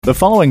The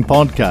following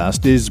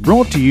podcast is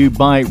brought to you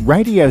by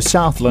Radio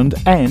Southland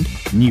and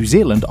New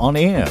Zealand On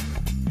Air.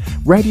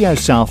 Radio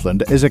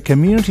Southland is a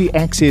community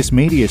access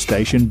media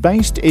station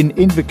based in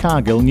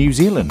Invercargill, New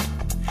Zealand.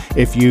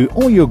 If you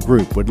or your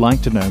group would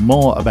like to know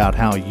more about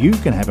how you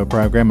can have a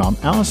program on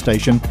our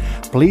station,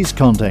 please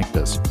contact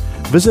us.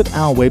 Visit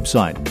our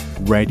website,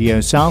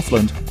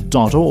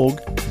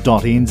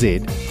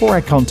 radiosouthland.org.nz, for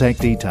our contact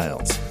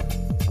details.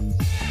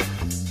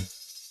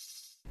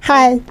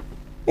 Hi,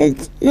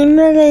 it's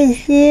Emily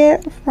here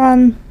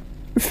from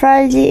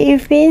Fraser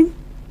FM.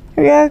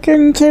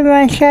 Welcome to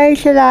my show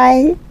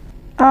today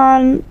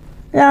on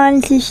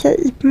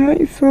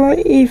 96.4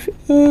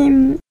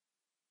 FM.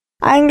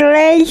 I'm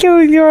glad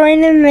you're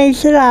joining me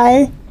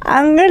today.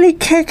 I'm going to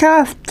kick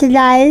off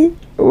today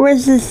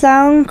with a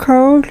song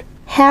called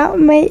Help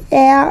Me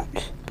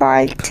Out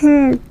by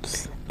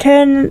Kings.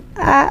 Turn it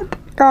up,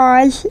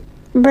 guys,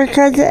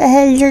 because it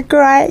has a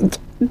great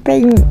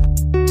beat.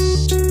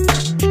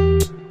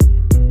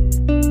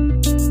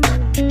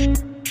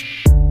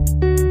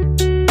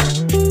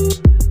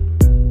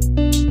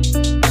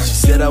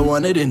 I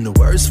want it in the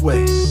worst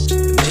way.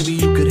 Maybe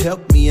you could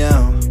help me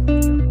out.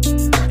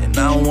 And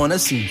I don't wanna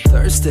seem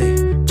thirsty,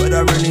 but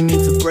I really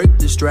need to break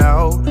this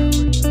drought.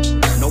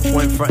 No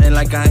point fronting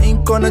like I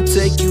ain't gonna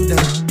take you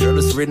down. Girl,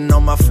 it's written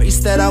on my face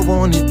that I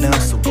want it now.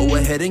 So go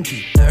ahead and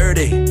keep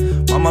dirty.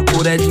 Mama,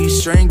 pull that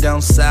G-string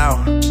down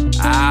south.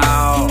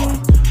 Ow.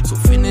 So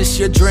finish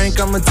your drink,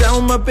 I'ma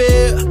down my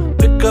bed.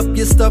 Pick up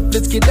your stuff,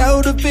 let's get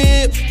out of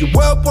it. Your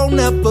world won't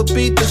ever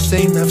be the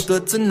same after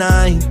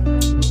tonight.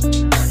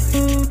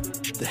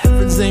 The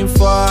heavens ain't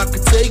far, I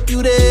could take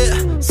you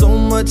there. So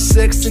much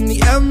sex in the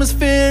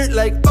atmosphere,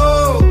 like,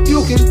 oh,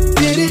 you can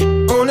get it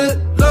on the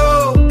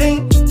low.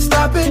 Ain't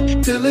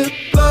stopping till it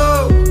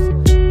blows.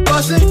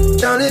 Bustin'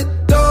 down it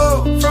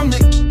door, from the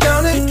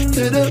counter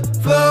to the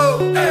floor.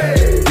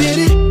 Hey. Get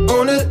it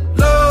on the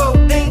low.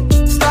 Ain't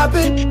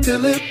stopping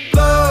till it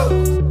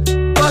blows.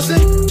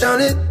 Bustin' down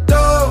it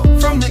door,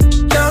 from the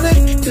counter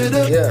to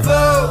the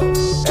floor.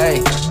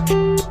 Hey.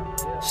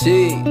 She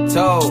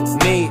told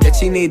me that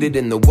she needed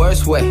in the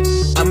worst way.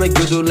 I'm a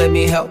good dude, let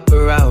me help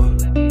her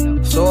out.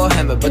 So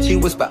hammer, but she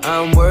whisper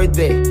I'm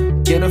worthy.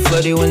 Getting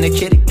flirty when the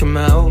kitty come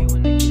out.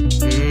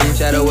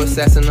 Shadow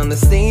assassin on the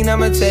scene,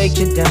 I'ma take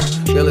it down.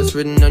 Girl, it's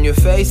written on your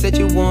face that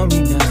you want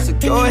me now. So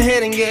go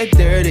ahead and get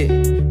dirty.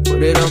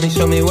 Put it on me,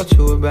 show me what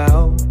you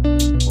about.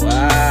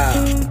 Wow.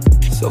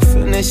 So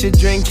finish your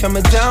drink,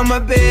 coming down my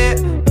bed.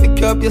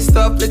 Pick up your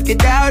stuff, let's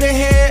get out of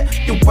here.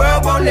 Your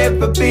world won't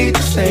ever be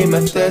the same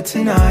after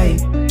tonight.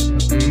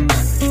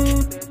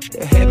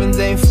 The heavens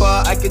ain't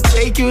far, I could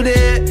take you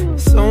there.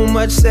 So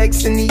much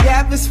sex in the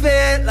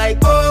atmosphere, like,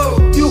 oh,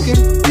 you can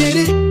get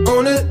it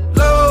on the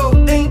low.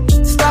 Ain't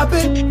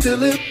stopping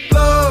till it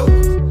blows.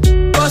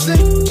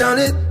 Bustin' down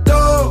the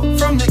door,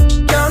 from the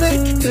counter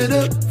to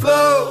the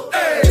floor.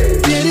 Hey.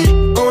 Get it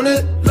on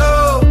the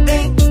low.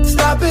 Ain't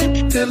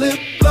stopping till it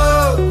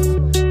blows.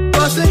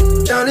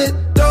 Bustin' down the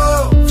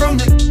door, from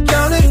the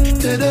counter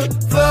to the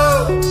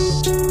floor.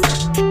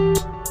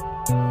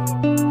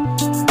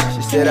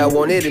 Said I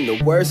want it in the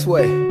worst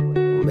way.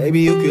 Maybe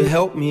you could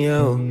help me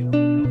out.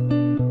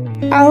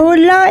 I would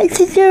like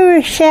to do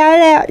a shout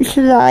out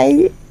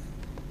today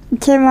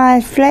to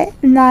my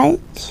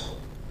flatmates.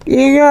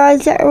 You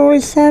guys are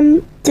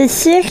awesome. The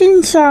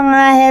second song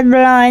I have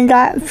lined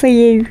up for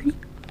you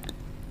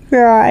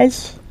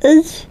guys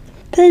is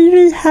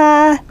People's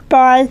Heart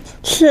by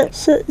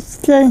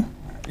 660.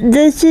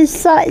 This is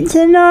such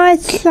a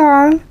nice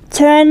song.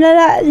 Turn it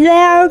up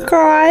loud,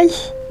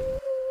 guys.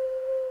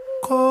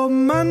 Ko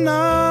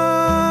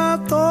mana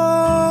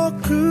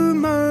toku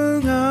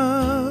maunga,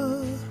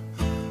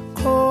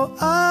 ko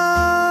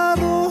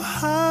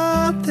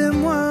aroha te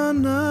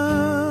moana,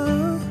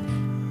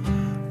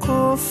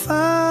 ko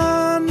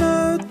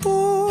whānau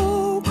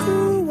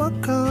tōku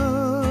waka,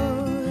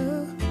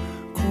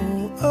 ko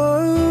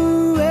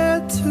au e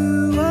tu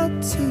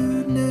atu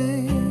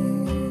nei.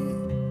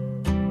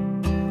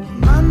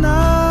 Mana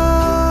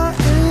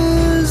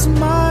is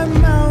my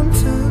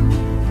mountain.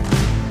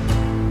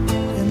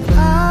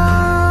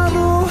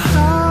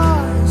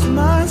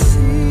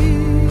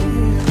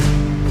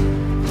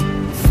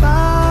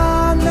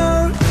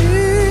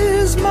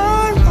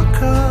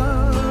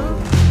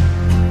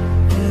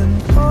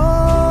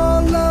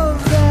 All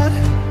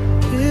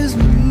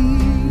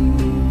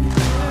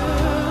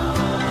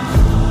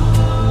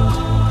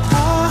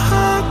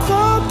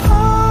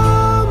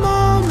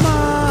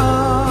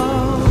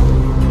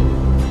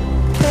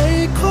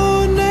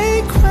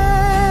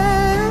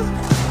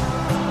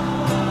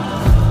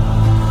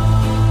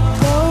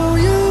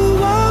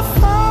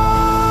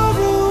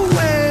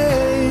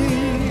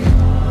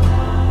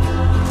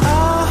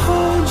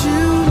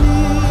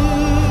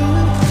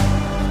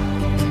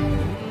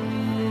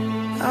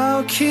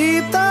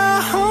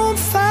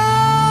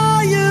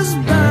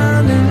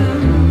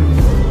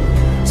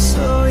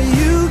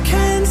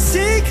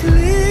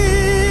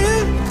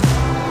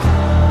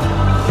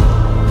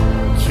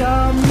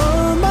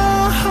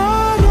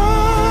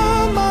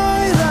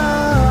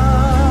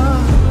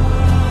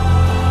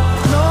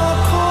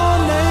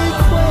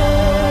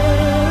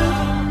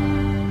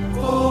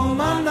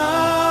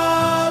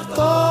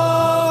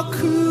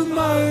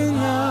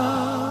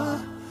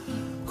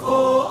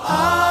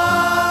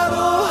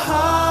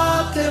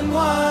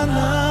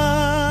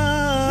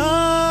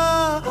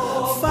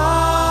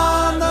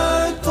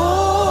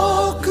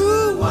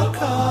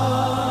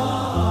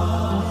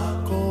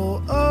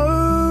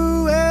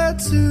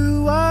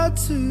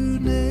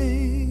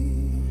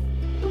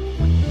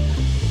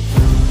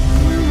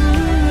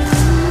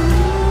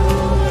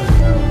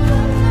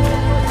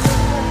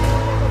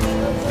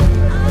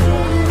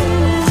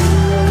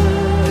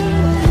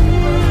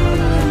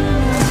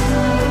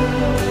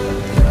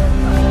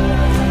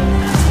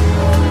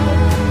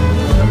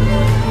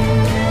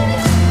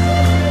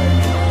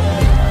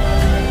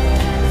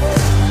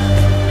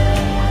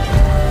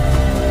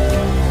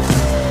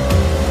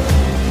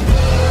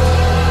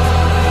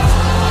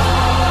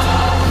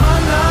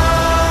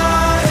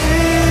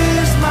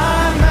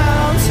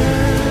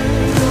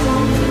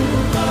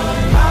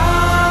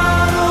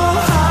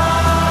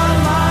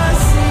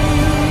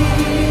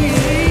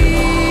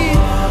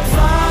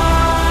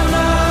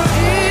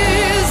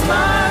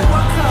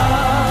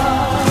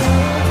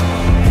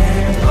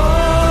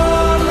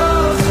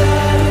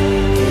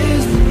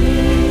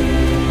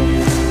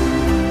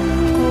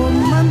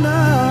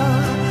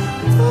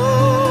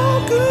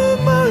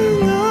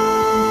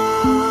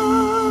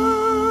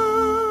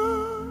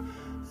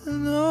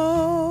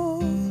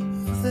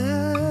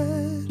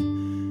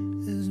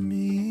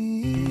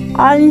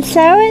I'm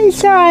so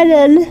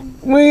excited.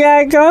 We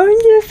are going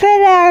to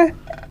put our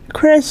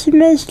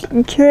Christmas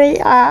tree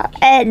up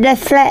at the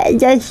flat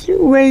this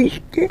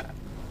week.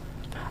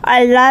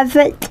 I love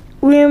it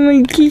when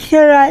we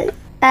decorate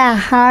our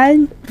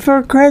home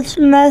for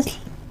Christmas.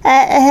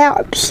 It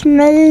helps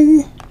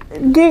me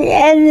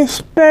get in the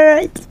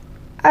spirit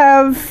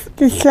of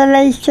the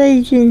silly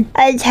season.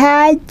 It's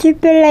hard to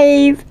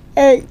believe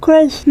it's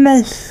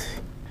Christmas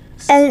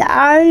and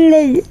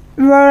only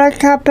for a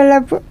couple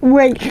of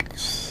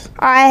weeks.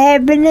 I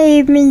haven't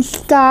even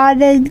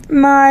started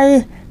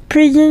my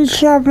present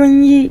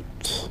shopping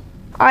yet.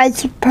 I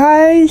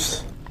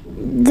suppose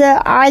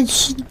that I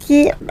should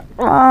get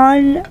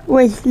on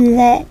with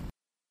that.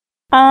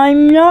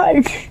 I'm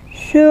not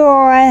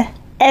sure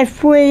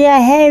if we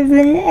are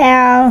having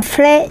our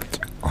flat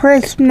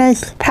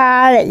Christmas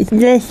party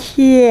this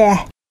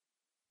year.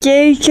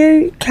 Due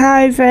to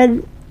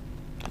COVID,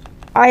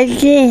 I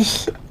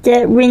guess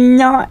that we're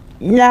not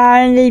the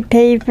only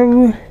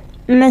people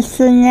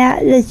missing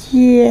out this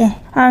year.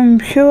 I'm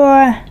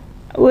sure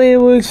we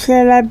will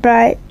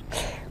celebrate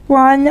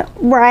one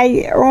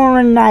way or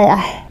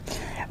another.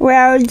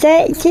 Well,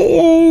 that's the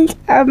end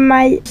of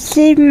my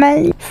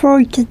segment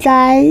for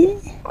today.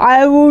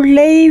 I will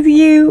leave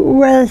you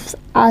with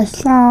a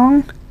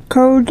song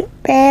called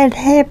Bad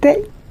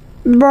Habit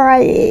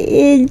by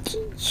Ed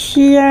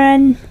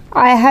Sheeran.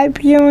 I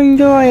hope you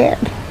enjoy it.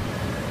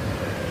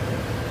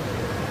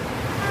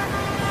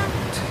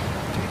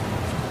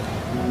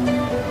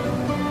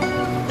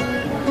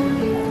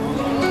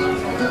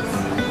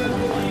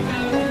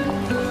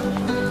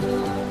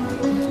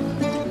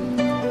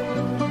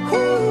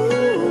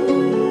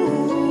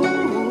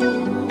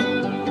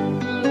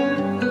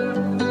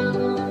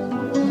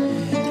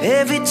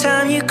 Every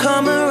time you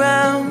come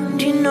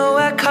around, you know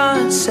I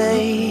can't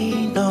say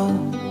no.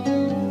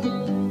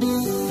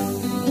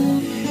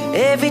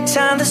 Every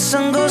time the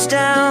sun goes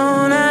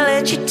down, I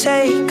let you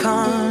take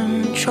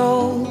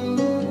control.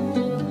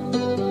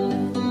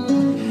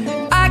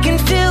 I can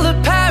feel the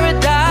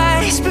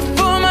paradise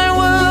before my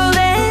world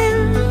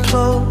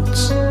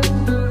implodes.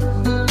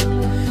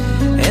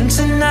 And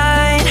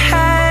tonight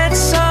had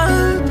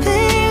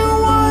something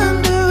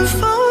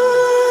wonderful.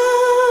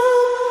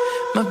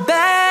 My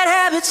bad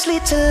habits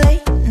lead to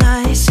late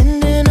nights,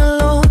 ending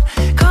alone.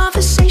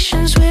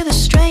 Conversations with a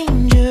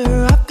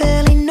stranger I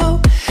barely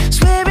know.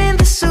 Swearing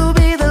this will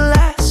be the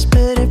last,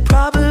 but it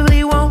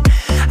probably won't.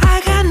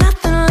 I got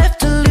nothing left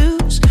to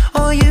lose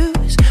or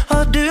use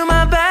or do.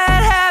 My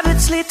bad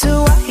habits lead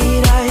to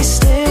white eyes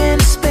staring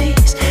into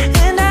space,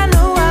 and I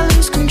know I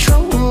lose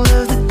control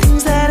of the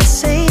things that I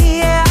say.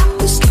 Yeah, I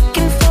was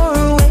looking for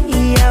a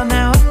way out,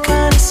 now I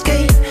can't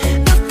escape.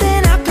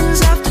 Nothing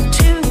happens after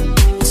two.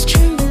 It's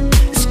true,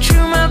 it's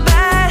true. My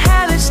bad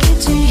habits lead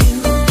to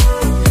you.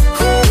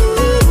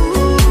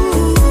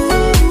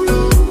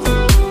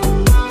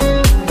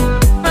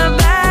 My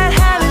bad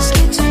habits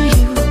lead to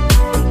you.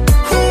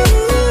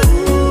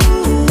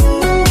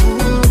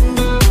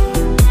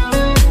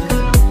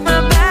 My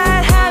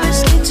bad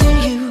habits lead to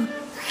you.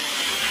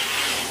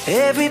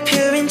 Every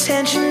pure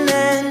intention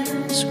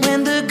ends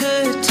when the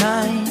good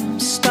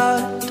times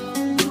start.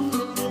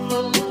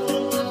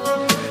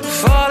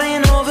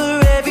 Falling over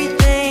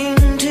everything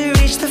to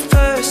reach the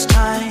first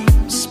time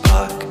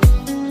spark.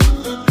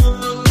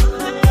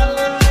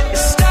 It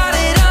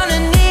started under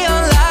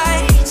neon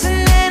lights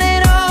and then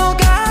it all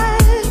got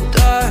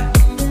dark.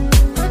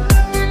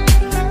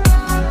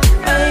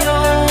 I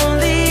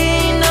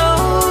only know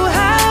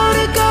how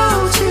to go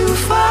too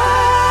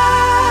far.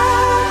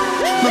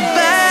 My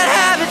bad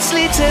habits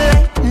lead to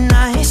late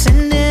nights,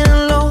 ending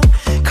alone.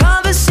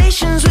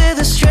 Conversations with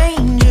a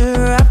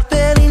stranger I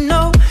barely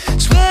know.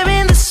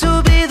 Swearing this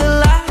will be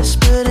the last,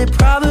 but it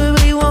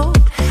probably won't.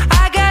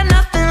 I got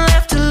nothing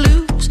left to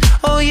lose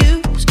or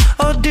use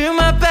or do.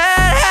 My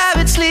bad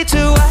habits lead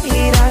to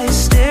white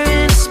eyes staring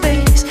into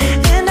space,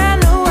 and I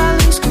know I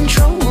lose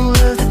control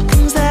of the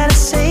things that I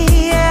say.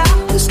 Yeah,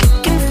 I was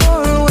looking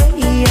for a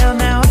way out,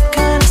 now I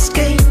can't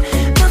escape.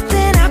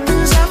 Nothing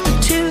happens after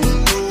two.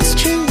 It's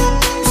true,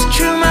 it's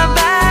true. My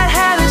bad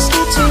habits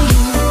lead to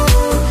you.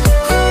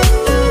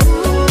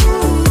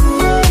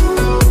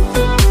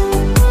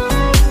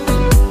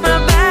 My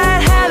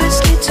bad habits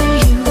lead to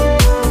you.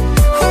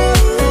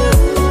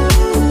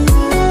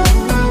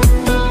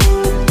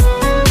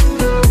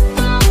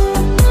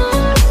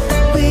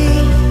 We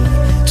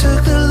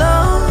took the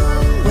long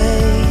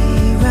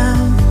way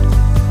round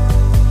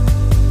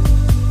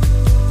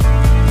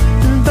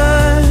and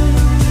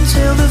burned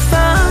till the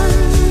fun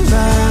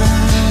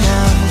ran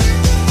out.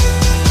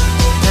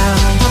 Now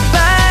my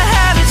bad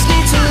habits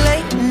lead to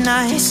late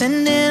nights,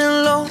 ending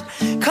alone.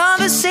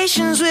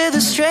 Conversations with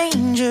a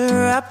stranger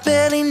I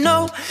barely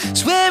know.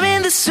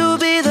 Swearing this will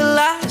be the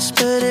last,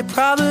 but it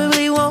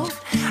probably won't.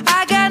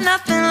 I got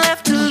nothing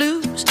left to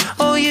lose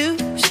or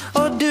use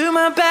or do.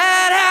 My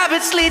bad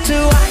habits lead to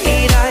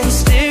white eyes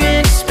staring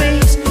into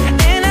space,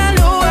 and I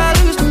know I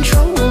lose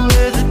control of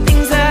the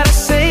things that I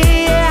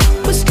say. Yeah,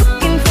 I was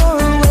looking for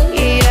a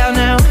way out,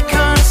 now I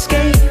can't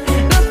escape.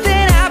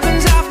 Nothing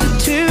happens after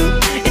two.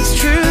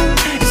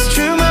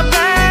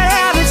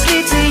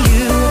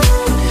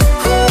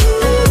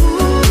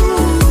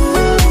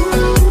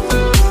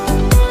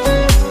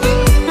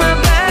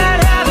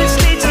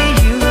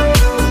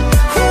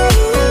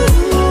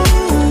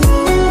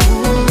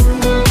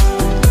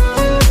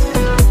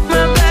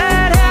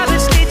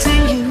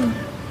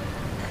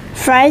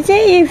 Fraser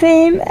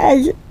FM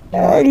is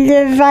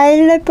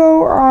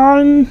available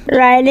on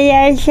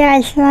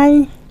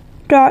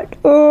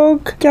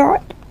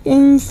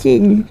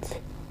radiosouthland.org.nz,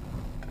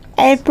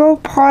 Apple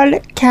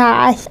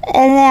Podcasts,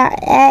 and our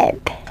app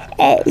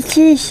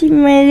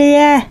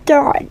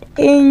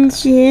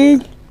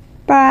accessmedia.nz.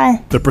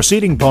 Bye. The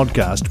preceding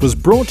podcast was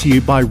brought to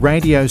you by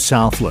Radio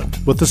Southland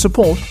with the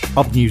support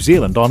of New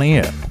Zealand On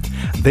Air.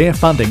 Their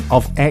funding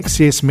of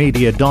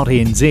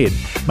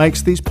accessmedia.nz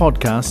makes these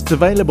podcasts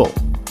available.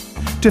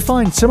 To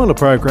find similar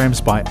programs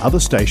by other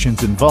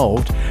stations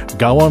involved,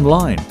 go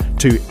online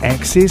to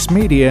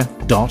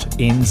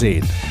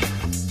accessmedia.nz.